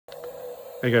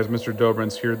Hey guys, Mr.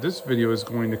 Dobrins here. This video is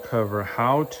going to cover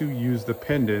how to use the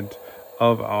pendant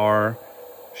of our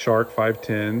Shark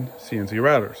 510 CNC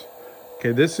routers.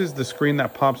 Okay, this is the screen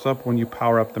that pops up when you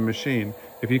power up the machine.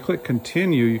 If you click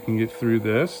continue, you can get through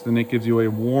this. Then it gives you a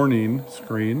warning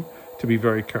screen to be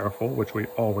very careful, which we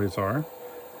always are.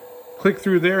 Click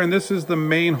through there, and this is the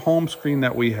main home screen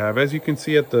that we have. As you can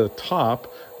see at the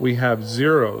top, we have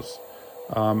zeros.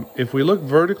 If we look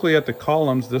vertically at the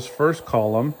columns, this first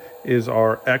column is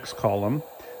our X column.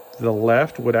 The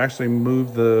left would actually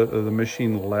move the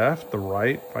machine left, the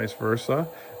right, vice versa.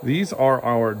 These are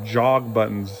our jog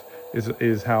buttons,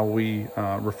 is how we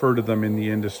refer to them in the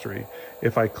industry.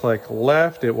 If I click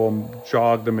left, it will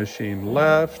jog the machine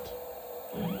left.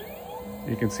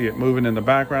 You can see it moving in the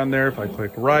background there. If I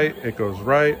click right, it goes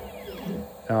right.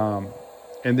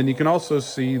 And then you can also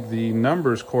see the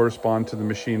numbers correspond to the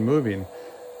machine moving.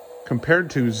 Compared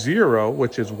to 0,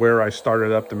 which is where I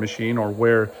started up the machine, or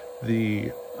where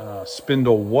the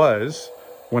spindle was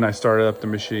when I started up the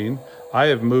machine, I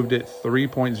have moved it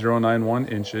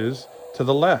 3.091 inches to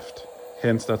the left.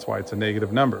 Hence, that's why it's a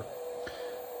negative number.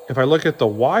 If I look at the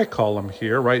Y column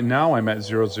here, right now I'm at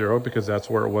 0, 0, because that's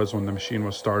where it was when the machine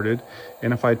was started.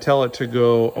 And if I tell it to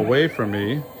go away from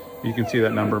me, you can see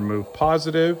that number move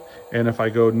positive. And if I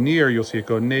go near, you'll see it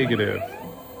go negative.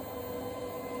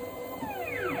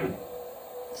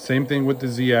 Same thing with the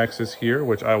Z-axis here,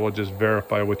 which I will just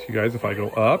verify with you guys. If I go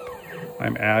up,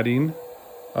 I'm adding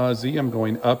Z, I'm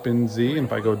going up in Z. And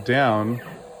if I go down,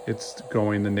 it's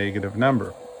going the negative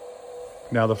number.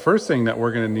 Now, the first thing that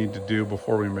we're going to need to do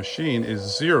before we machine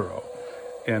is 0.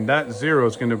 And that 0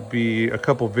 is going to be a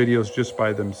couple videos just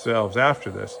by themselves after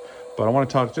this. But I want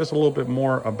to talk just a little bit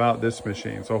more about this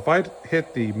machine. So if I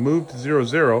hit the move to 0,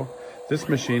 0, this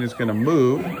machine is going to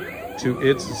move to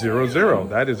its 0, 0.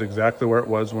 That is exactly where it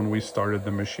was when we started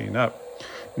the machine up.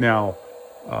 Now,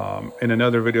 in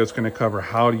another video, it's going to cover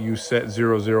how do you set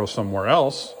 0, 0 somewhere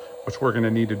else, which we're going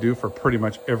to need to do for pretty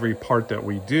much every part that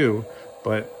we do,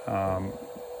 but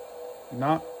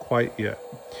not quite yet.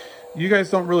 You guys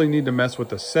don't really need to mess with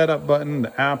the setup button, the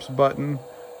apps button.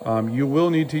 You will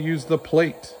need to use the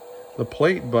plate. The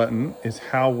plate button is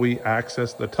how we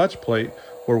access the touch plate,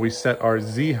 where we set our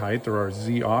Z height or our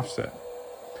Z offset.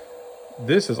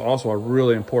 This is also a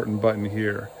really important button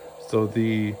here. So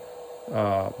the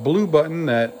blue button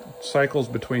that cycles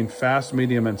between fast,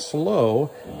 medium, and slow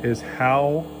is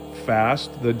how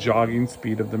fast the jogging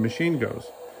speed of the machine goes.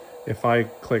 If I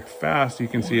click fast, you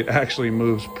can see it actually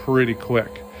moves pretty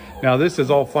quick. Now, this is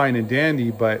all fine and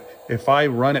dandy, but if I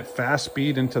run at fast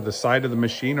speed into the side of the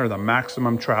machine, or the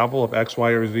maximum travel of X, Y,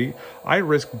 or Z, I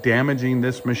risk damaging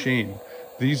this machine.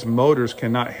 These motors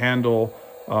cannot handle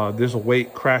this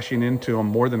weight crashing into them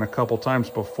more than a couple times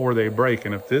before they break.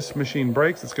 And if this machine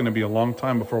breaks, it's going to be a long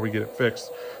time before we get it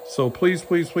fixed. So please,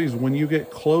 please, please, when you get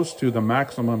close to the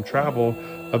maximum travel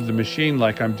of the machine,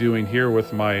 like I'm doing here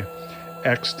with my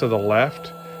X to the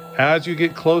left, as you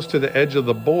get close to the edge of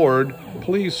the board,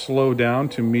 please slow down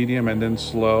to medium and then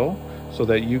slow, so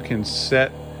that you can set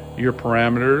your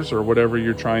parameters or whatever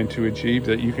you're trying to achieve,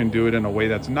 that you can do it in a way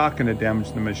that's not going to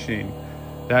damage the machine.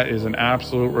 That is an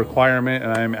absolute requirement,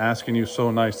 and I am asking you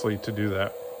so nicely to do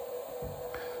that.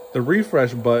 The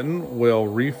refresh button will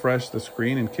refresh the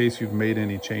screen in case you've made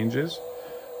any changes.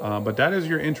 But that is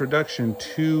your introduction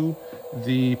to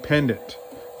the pendant.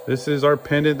 This is our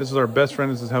pendant. This is our best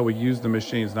friend. This is how we use the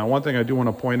machines. Now, one thing I do want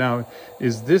to point out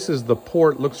is this is the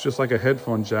port, looks just like a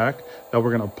headphone jack, that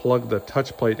we're going to plug the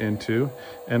touch plate into.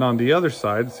 And on the other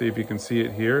side, see if you can see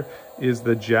it here, is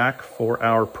the jack for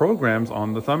our programs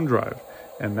on the thumb drive.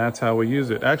 And that's how we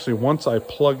use it. Actually, once I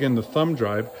plug in the thumb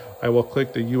drive, I will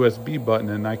click the USB button,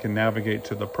 and I can navigate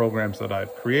to the programs that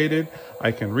I've created.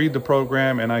 I can read the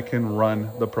program, and I can run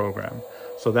the program.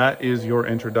 So that is your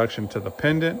introduction to the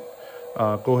pendant.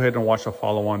 Go ahead and watch the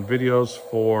follow-on videos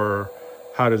for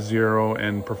how to zero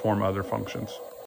and perform other functions.